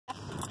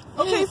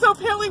Okay, so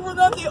apparently we're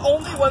not the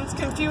only ones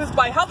confused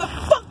by how the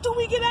fuck do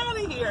we get out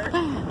of here?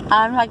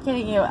 I'm not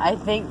kidding you. I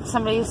think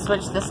somebody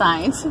switched the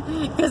signs.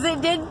 Because they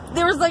did,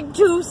 there was like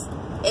two,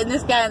 and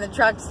this guy in the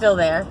truck still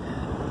there.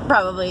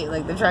 Probably,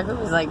 like the truck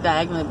was like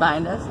diagonally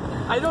behind us.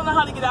 I don't know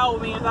how to get out,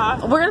 Amanda.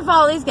 We're going to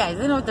follow these guys.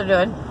 They know what they're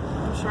doing.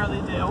 I'm sure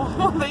they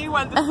do. They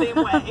went the same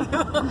way.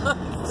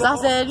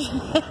 Sausage.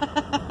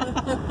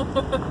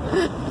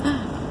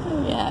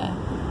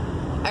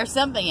 Yeah. Or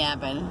something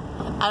happened.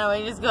 I don't know,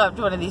 you just go up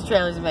to one of these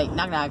trailers and be like,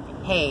 knock knock,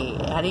 hey,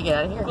 how do you get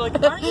out of here?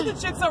 Like, aren't you the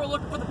chicks that were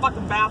looking for the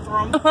fucking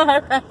bathroom?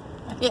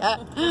 Yeah.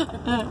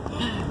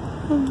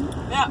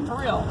 Yeah, for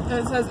real.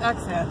 It says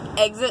exit.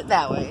 Exit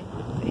that way.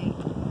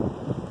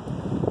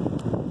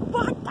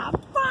 What the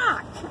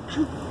fuck?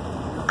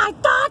 I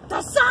thought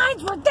the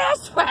signs were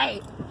this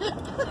way.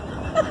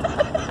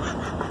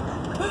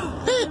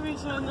 Maybe we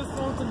should have just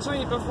sold the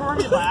drink before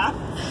we left.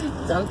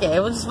 It's okay,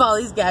 we'll just follow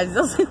these guys.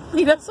 They'll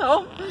lead us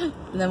home.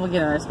 And then we'll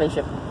get on our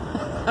spaceship.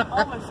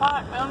 Oh my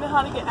fuck, I don't know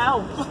how to get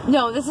out.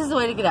 No, this is the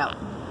way to get out.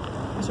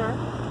 Sure?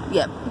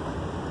 Yep.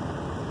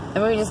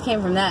 And we just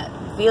came from that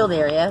field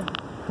area.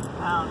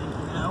 I don't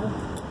even know.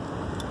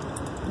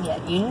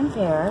 Yeah, Union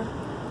Fair.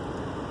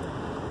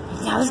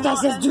 Now this guy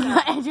says do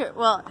not enter.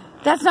 Well,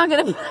 that's not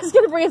gonna be, that's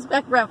gonna bring us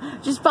back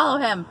around. Just follow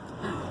him.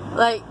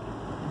 Like,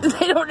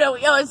 they don't know.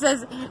 Oh, it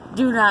says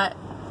do not,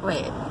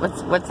 wait,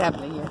 what's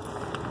happening here?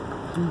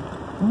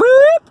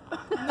 Boop!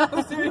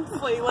 No,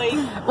 seriously, like.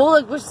 Well,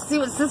 look, we'll see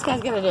what this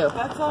guy's gonna do.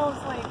 That's all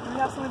it's like. We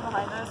have something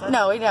behind us.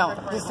 No, we don't.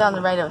 Just down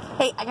the right of it.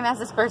 Hey, I can ask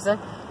this person.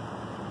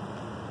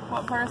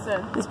 What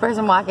person? This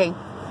person walking.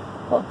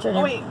 Oh, turn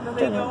your, wait, are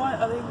they going?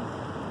 Are they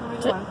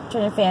going?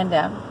 Turn your fan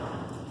down.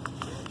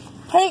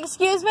 Hey,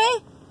 excuse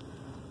me?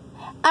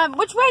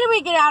 Which way do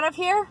we get out of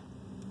here?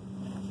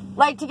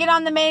 Like to get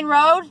on the main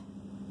road?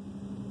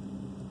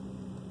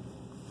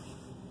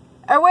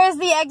 Or where's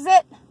the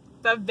exit?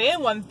 The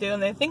van went through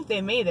and they think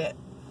they made it.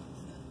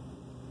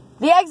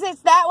 The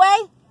exit's that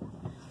way?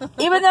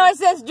 Even though it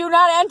says do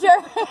not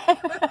enter?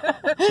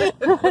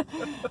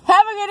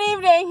 Have a good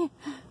evening.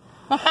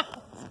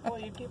 Well,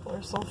 you people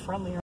are so friendly.